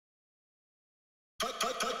What's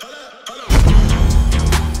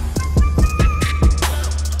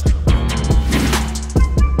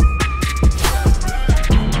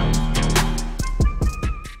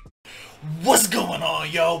going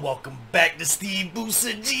on, y'all? Welcome back to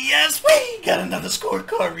SteveBussaGS. We got another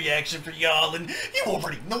scorecard reaction for y'all, and you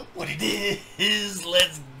already know what it is.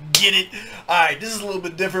 Let's get it. Alright, this is a little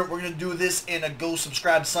bit different. We're going to do this in a Go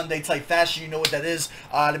Subscribe Sunday type fashion. You know what that is.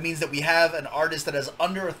 That means that we have an artist that has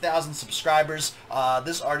under 1,000 subscribers.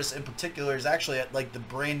 This artist in particular is actually at like the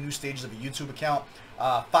brand new stages of a YouTube account.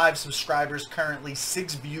 5 subscribers currently,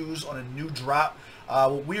 6 views on a new drop.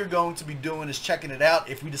 What we are going to be doing is checking it out.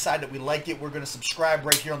 If we decide that we like it, we're going to subscribe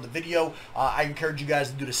right here on the video. I encourage you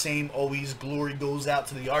guys to do the same. Always glory goes out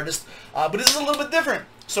to the artist. But this is a little bit different.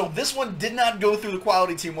 So this one did not go through the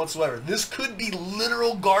quality team whatsoever. This could be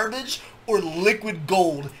literal garbage or liquid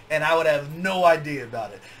gold, and I would have no idea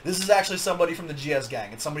about it. This is actually somebody from the GS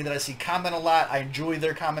gang. It's somebody that I see comment a lot. I enjoy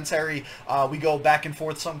their commentary. We go back and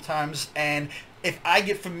forth sometimes, and if I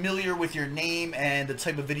get familiar with your name and the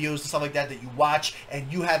type of videos and stuff like that that you watch and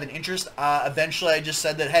you have an interest, eventually I just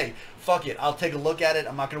said that, hey, fuck it, I'll take a look at it.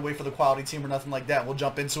 I'm not going to wait for the quality team or nothing like that. We'll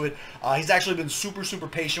jump into it. He's actually been super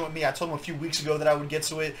patient with me. I told him a few weeks ago that I would get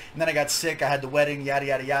to it, and then I got sick. I had the wedding, yada,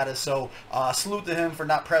 yada, yada. So salute to him for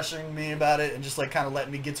not pressuring me about it and just like kind of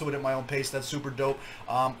letting me get to it at my own pace. That's super dope.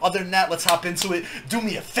 Other than that, let's hop into it. Do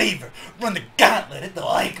me a favor. Run the gauntlet. Hit the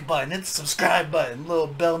like button. Hit the subscribe button. Little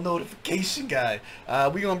bell notification guy.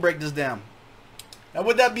 We're going to break this down. Now,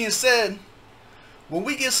 with that being said, when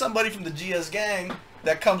we get somebody from the GS gang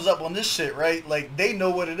that comes up on this shit, right? Like, they know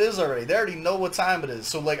what it is already. They already know what time it is.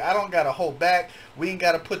 So, like, I don't got to hold back. We ain't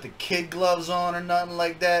got to put the kid gloves on or nothing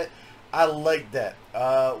like that. I like that.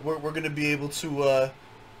 We're going to be able to... we're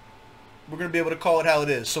going to be able to call it how it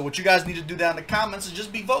is. So what you guys need to do down in the comments is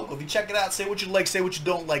just be vocal. If you check it out, say what you like, say what you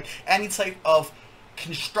don't like. Any type of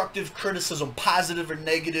constructive criticism, positive or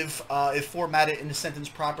negative, if formatted in a sentence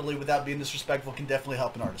properly without being disrespectful, can definitely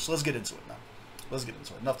help an artist. So let's get into it now. Let's get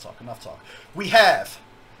into it. Enough talk, enough talk. We have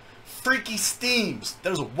Freakysteamz.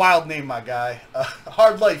 That is a wild name, my guy.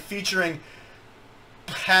 Hard Life featuring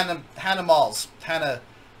Hananimalz.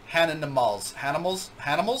 Hananimalz.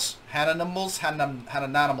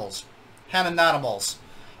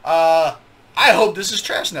 I hope this is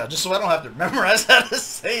trash now, just so I don't have to memorize how to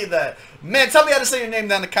say that. Man, tell me how to say your name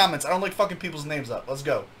down in the comments. I don't like fucking people's names up. Let's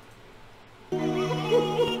go.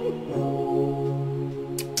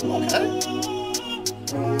 Okay.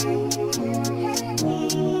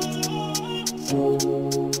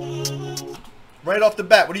 Right off the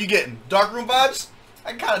bat, what are you getting? Darkroom vibes?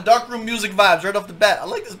 I got kind of darkroom music vibes right off the bat. I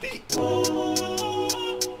like this beat.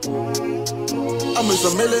 I miss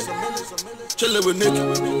a minute, chillin' with Nick.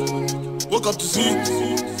 Woke up to see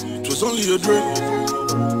it was only a dream.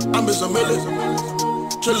 I miss a minute,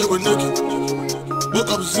 chillin' with Nick. Woke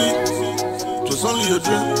up to see it was only a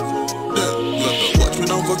dream. Yeah, watch me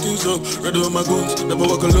now fucking suck. Ready with my guns, never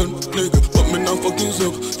walk alone, nigga. Watch me now fucking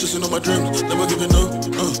suck. Chasing all my dreams, never giving up.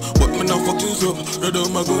 Watch me now fucking suck. Ready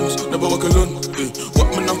with my guns, never walk alone.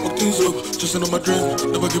 Watch me now fucking suck. Chasing all my dreams,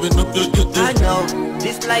 never giving up. I know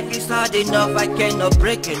this life is hard enough. I cannot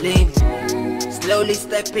break a limb. Slowly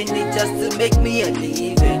stepping it just to make me a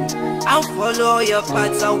living. I'll follow your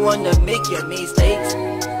paths. I wanna make your mistakes.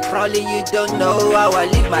 Probably you don't know how I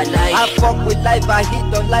live my life. I fuck with life, I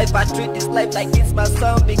hit on life. I treat this life like it's my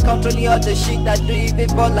son. Be controlling all the shit I do. Even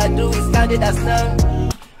all I do is counted as none.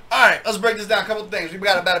 Alright, let's break this down. A couple of things. We've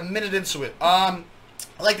got about a minute into it. I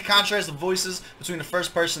like the contrast of voices between the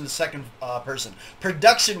first person and the second person.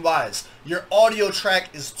 Production-wise, your audio track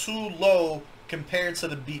is too low compared to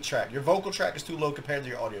the beat track. Your vocal track is too low compared to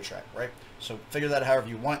your audio track, right? So figure that however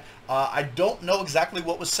you want. I don't know exactly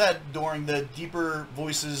what was said during the deeper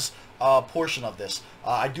voices portion of this.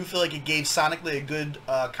 I do feel like it gave sonically a good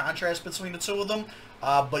contrast between the two of them,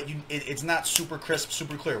 but it's not super crisp,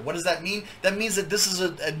 super clear. What does that mean? That means that this is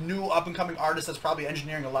a new up-and-coming artist that's probably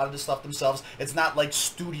engineering a lot of this stuff themselves. It's not like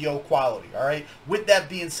studio quality, all right? With that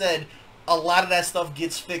being said, a lot of that stuff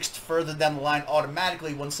gets fixed further down the line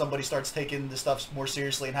automatically when somebody starts taking this stuff more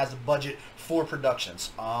seriously and has a budget for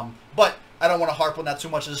productions. But I don't want to harp on that too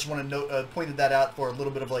much. I just want to pointed that out for a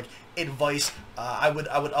little bit of like advice. I would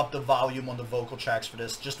up the volume on the vocal tracks for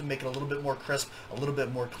this just to make it a little bit more crisp, a little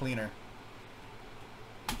bit more cleaner.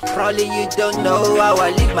 Probably you don't know how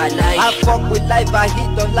I live my life. I fuck with life, I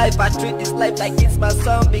hit on life. I treat this life like it's my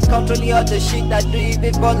son. Be controlling all the shit I do.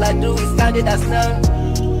 Even all I do is counted as none.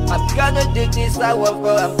 I'm gonna do this, I won't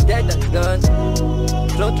go, I'm dead and gone.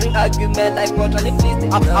 Don't drink argument like what trying to please.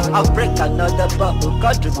 I'll break another bubble,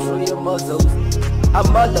 cut through your muscles.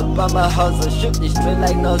 I'm all about my hustle, shoot this straight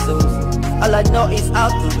like nozzles. All I know is how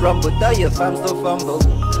to rumble. Tell your fam so fumble.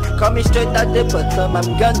 Coming straight at the bottom,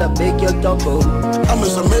 I'm gonna make you tumble. I'm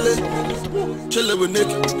Mr. Millie, chillin' with Nick.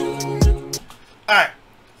 Alright,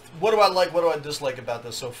 what do I like, what do I dislike about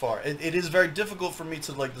this so far? It is very difficult for me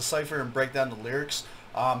to like decipher and break down the lyrics,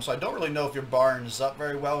 so I don't really know if your barring is up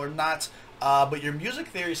very well or not. But your music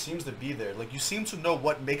theory seems to be there. Like, you seem to know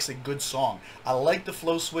what makes a good song. I like the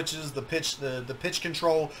flow switches, the pitch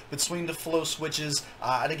control between the flow switches.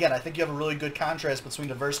 And again, I think you have a really good contrast between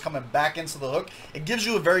the verse coming back into the hook. It gives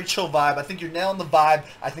you a very chill vibe. I think you're nailing the vibe.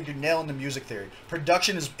 I think you're nailing the music theory.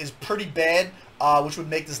 Production is pretty bad, which would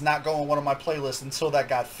make this not go on one of my playlists until that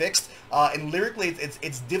got fixed. And lyrically,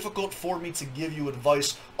 it's difficult for me to give you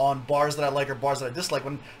advice on bars that I like or bars that I dislike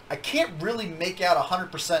when I can't really make out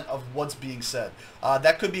 100% of what's being said.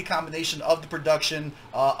 That could be a combination of the production,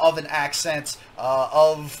 of an accent,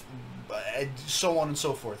 of so on and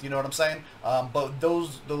so forth. You know what I'm saying? But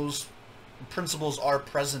those principles are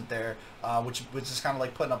present there, which is kind of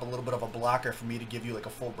like putting up a little bit of a blocker for me to give you like a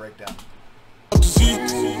full breakdown.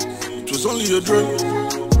 It was only a dream.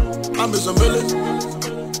 I'm Mr. Millie,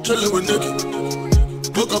 chillin' with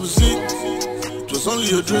Nick. Woke up and see, it was only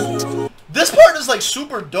a dream. This part is like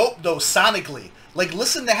super dope though sonically. Like,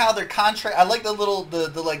 listen to how their contrast. I like the little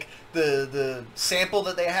the sample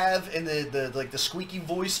that they have in the squeaky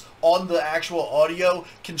voice on the actual audio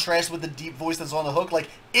contrast with the deep voice that's on the hook. Like,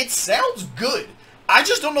 it sounds good. I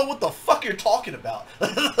just don't know what the fuck you're talking about.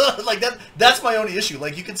 Like, that's my only issue.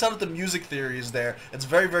 Like, you can tell that the music theory is there. It's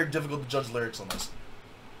very, very difficult to judge lyrics on this.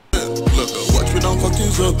 Look, watch me now fuck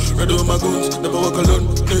things up. Ready with my guns, never walk alone.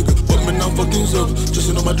 Nigga, watch me now fuck things up. Just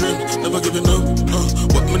in my dreams, never giving up.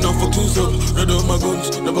 Watch me now fuck things up. Ready with my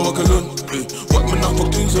guns, never walk alone. Watch me now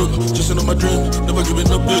fuck things up. Just in my dreams, never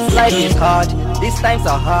giving up. Life is hard, these times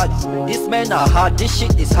are hard. These men are hard, this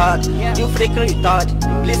shit is hard. You freaking retard,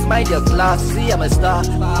 please mind your class. See, I'm a star,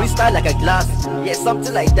 freestyle like a glass. Yeah,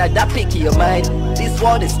 something like that, that pick your mind. This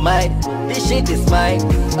world is mine, this shit is mine.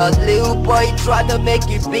 A little boy trying to make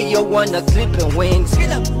it big, you wanna clip and wings.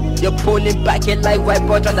 You're pulling back it like white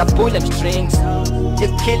boy trying to pull them strings.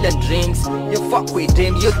 You're killing dreams, you fuck with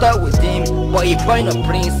him, you thought with him. But he point a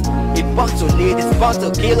prince, he point to lead, he's point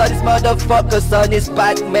to kill all these motherfuckers on his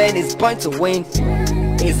back, man, he's point to win.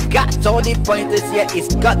 He's got all the pointers, yeah,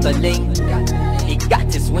 he's got the link. He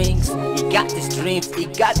got his wings, he got his dreams, he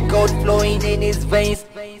got gold flowing in his veins.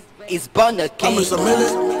 He's born a king.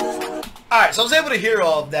 Alright, so I was able to hear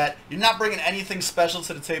all of that. You're not bringing anything special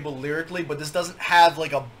to the table lyrically, but this doesn't have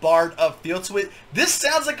like a barred up feel to it. This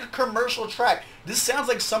sounds like a commercial track. This sounds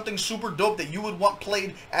like something super dope that you would want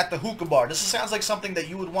played at the hookah bar. This sounds like something that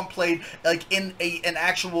you would want played like in an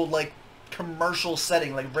actual like commercial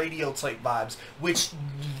setting, like radio type vibes, which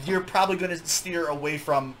you're probably going to steer away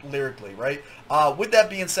from lyrically, right? With that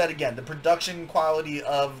being said, again, the production quality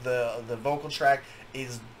of the vocal track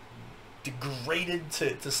is degraded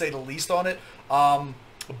to say the least on it,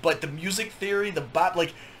 but the music theory, the bop,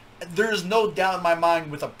 like, there's no doubt in my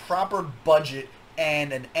mind with a proper budget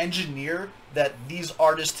and an engineer that these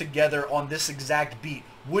artists together on this exact beat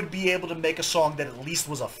would be able to make a song that at least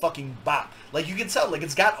was a fucking bop. Like, you can tell, like,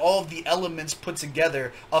 it's got all of the elements put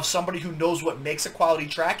together of somebody who knows what makes a quality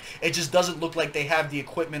track. It just doesn't look like they have the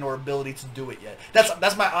equipment or ability to do it yet.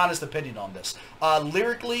 That's my honest opinion on this.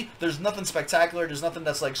 Lyrically, there's nothing spectacular. There's nothing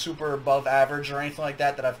that's, like, super above average or anything like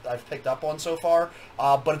that I've picked up on so far.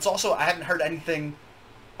 But it's also, I haven't heard anything...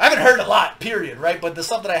 I haven't heard a lot, period, right? But the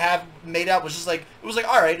stuff that I have made out was just like, it was like,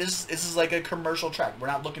 alright, this is like a commercial track. We're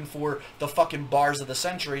not looking for the fucking bars of the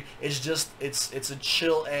century. It's just, it's a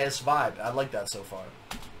chill-ass vibe. I like that so far.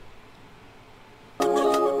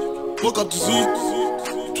 Woke up to see,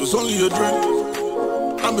 it was only a dream.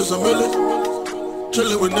 I'm Mr. Millie,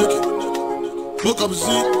 chillin' with Nick. Woke up to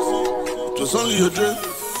see, it was only a dream.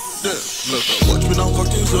 Yeah, look, watch me now fuck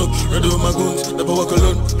things up. Ready with my guns, never walk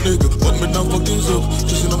alone. Nigga, watch me now fuck things up.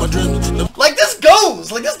 Just in my dreams. Like, this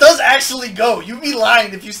goes! Like, this does actually go. You'd be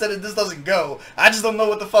lying if you said that this doesn't go. I just don't know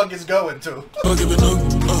what the fuck it's going to. Never giving up.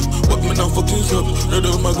 Watch me now fuck things up.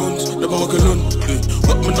 Ready with my guns, never walk alone.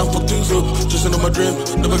 Watch me now fuck things up. Just in my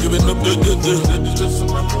dreams. Never giving up. Just in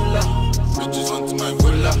my moolah. Bitches want to my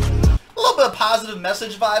moolah. A little bit of positive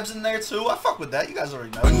message vibes in there too. I fuck with that. You guys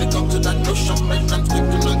already know. When it comes to that notion, man, I'm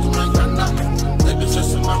sticking on to my grandma. Ladies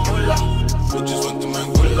just in my moolah, bitches want to my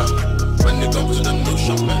moolah. When it comes to that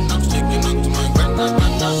notion, man, I'm sticking on to my grandma.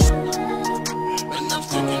 Man, I'm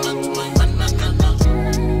sticking on to my grandma.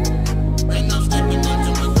 Man, I'm sticking on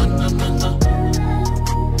to my grandma.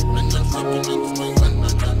 Man, I'm sticking on to my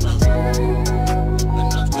grandma.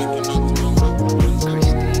 Man, I'm sticking on to my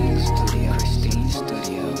Freakysteamz.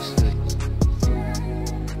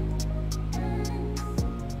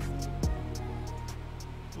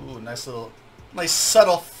 nice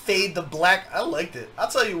subtle fade to black. I liked it. I'll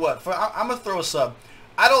tell you what, I'm gonna throw a sub.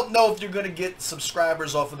 I don't know if you're gonna get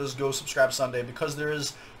subscribers off of this Go Subscribe Sunday because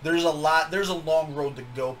there's a long road to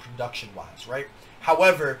go production wise, right?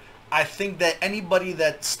 However, I think that anybody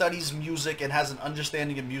that studies music and has an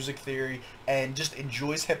understanding of music theory and just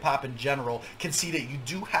enjoys hip-hop in general can see that you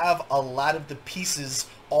do have a lot of the pieces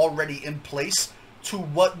already in place to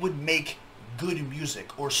what would make good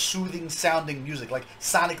music or soothing sounding music, like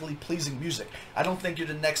sonically pleasing music. I don't think you're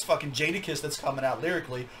the next fucking Jadakiss that's coming out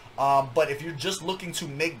lyrically, but if you're just looking to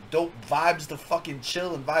make dope vibes to fucking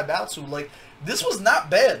chill and vibe out to, like, this was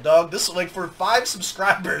not bad, dog. This, like, for 5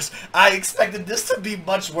 subscribers, I expected this to be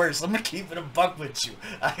much worse. I'm gonna keep it a buck with you.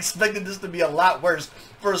 I expected this to be a lot worse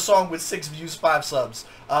for a song with 6 views, 5 subs.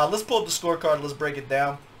 Let's pull up the scorecard. Let's break it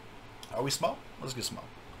down. Are we small? Let's get small.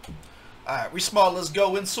 Alright, we small. Let's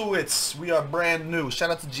go into it. We are brand new.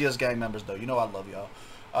 Shout out to GS Gang members, though. You know I love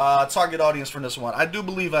y'all. Target audience for this one. I do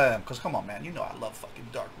believe I am, because come on, man. You know I love fucking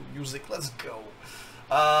dark music. Let's go.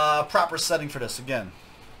 Proper setting for this, again.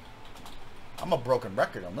 I'm a broken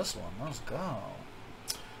record on this one. Let's go.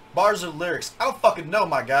 Bars or lyrics? I don't fucking know,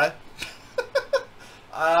 my guy.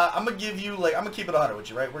 I'm gonna give you, like, I'm gonna keep it 100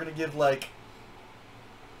 with you, right? We're gonna give, like,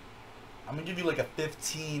 I'm gonna give you, like, a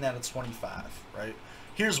 15 out of 25, right?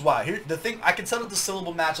 Here's why. Here, the thing, I can tell that the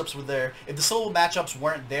syllable matchups were there. If the syllable matchups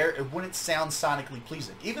weren't there, it wouldn't sound sonically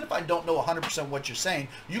pleasing. Even if I don't know 100% what you're saying,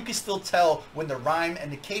 you can still tell when the rhyme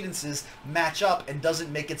and the cadences match up and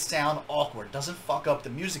doesn't make it sound awkward, doesn't fuck up the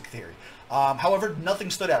music theory. However, nothing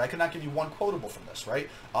stood out. I could not give you one quotable from this, right?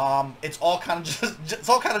 It's all kind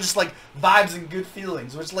of just like vibes and good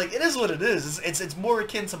feelings, which, like, it is what it is. It's more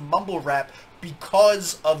akin to mumble rap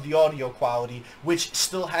because of the audio quality, which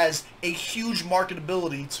still has a huge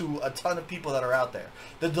marketability to a ton of people that are out there.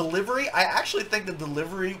 The delivery, I actually think the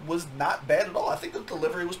delivery was not bad at all. I think the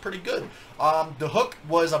delivery was pretty good. The hook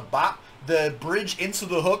was a bop. The bridge into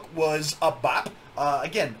the hook was a bop.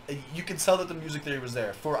 Again, you can tell that the music theory was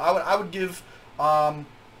there. I would give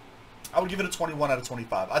it a 21 out of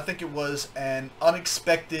 25. I think it was an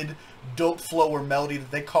unexpected dope flow or melody that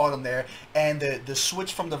they caught on there, and the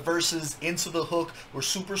switch from the verses into the hook were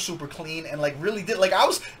super clean, and, like, really did, like, I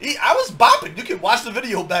was bopping. You can watch the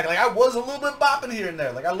video back. Like, I was a little bit bopping here and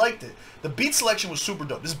there. Like, I liked it. The beat selection was super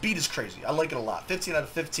dope. This beat is crazy. I like it a lot. 15 out of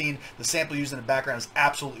 15. The sample used in the background is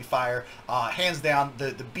absolutely fire. Hands down,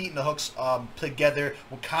 the beat and the hooks together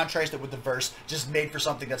will contrast it with the verse, just made for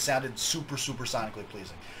something that sounded super sonically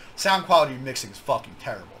pleasing. Sound quality mixing is fucking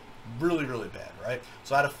terrible. Really bad, right?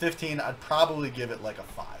 So out of 15, I'd probably give it like a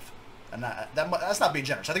 5. And that's not being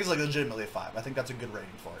generous. I think it's like legitimately a 5. I think that's a good rating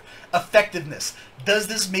for it. Effectiveness. Does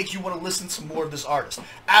this make you want to listen to more of this artist?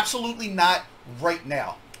 Absolutely not right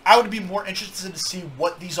now. I would be more interested to see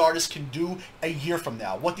what these artists can do a year from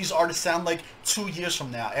now. What these artists sound like 2 years from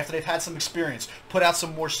now, after they've had some experience, put out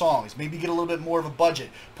some more songs, maybe get a little bit more of a budget,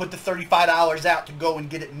 put the $35 out to go and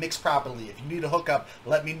get it mixed properly. If you need a hookup,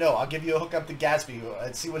 let me know. I'll give you a hookup to Gatsby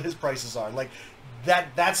and see what his prices are. Like,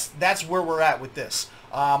 that's where we're at with this.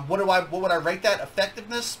 What would I rate that?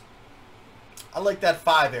 Effectiveness? I like that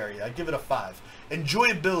 5 area. I'd give it a 5.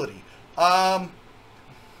 Enjoyability.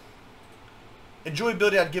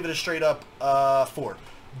 Enjoyability, I'd give it a straight up 4.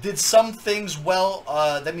 Did some things well,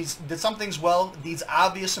 that means did some things well, needs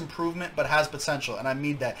obvious improvement, but has potential, and I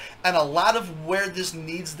mean that. And a lot of where this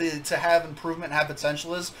needs to have improvement, have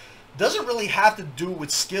potential is, doesn't really have to do with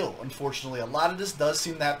skill, unfortunately. A lot of this does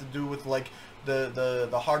seem to have to do with, like, the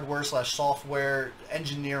hardware / software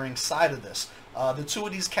engineering side of this. The two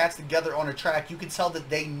of these cats together on a track, you can tell that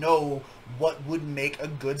they know what would make a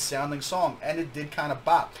good sounding song, and it did kind of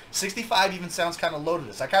bop. 65 even sounds kind of low to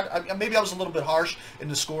this. Maybe I was a little bit harsh in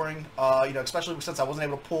the scoring, you know, especially since I wasn't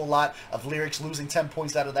able to pull a lot of lyrics. Losing 10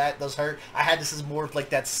 points out of that does hurt. I had this as more of like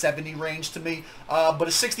that 70 range to me, but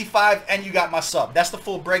a 65, and you got my sub. That's the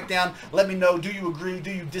full breakdown. Let me know, do you agree,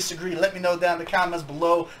 do you disagree? Let me know down in the comments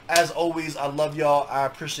below. As always, I love y'all. I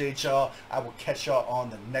appreciate y'all. I will catch y'all on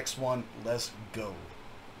the next one. Let's go.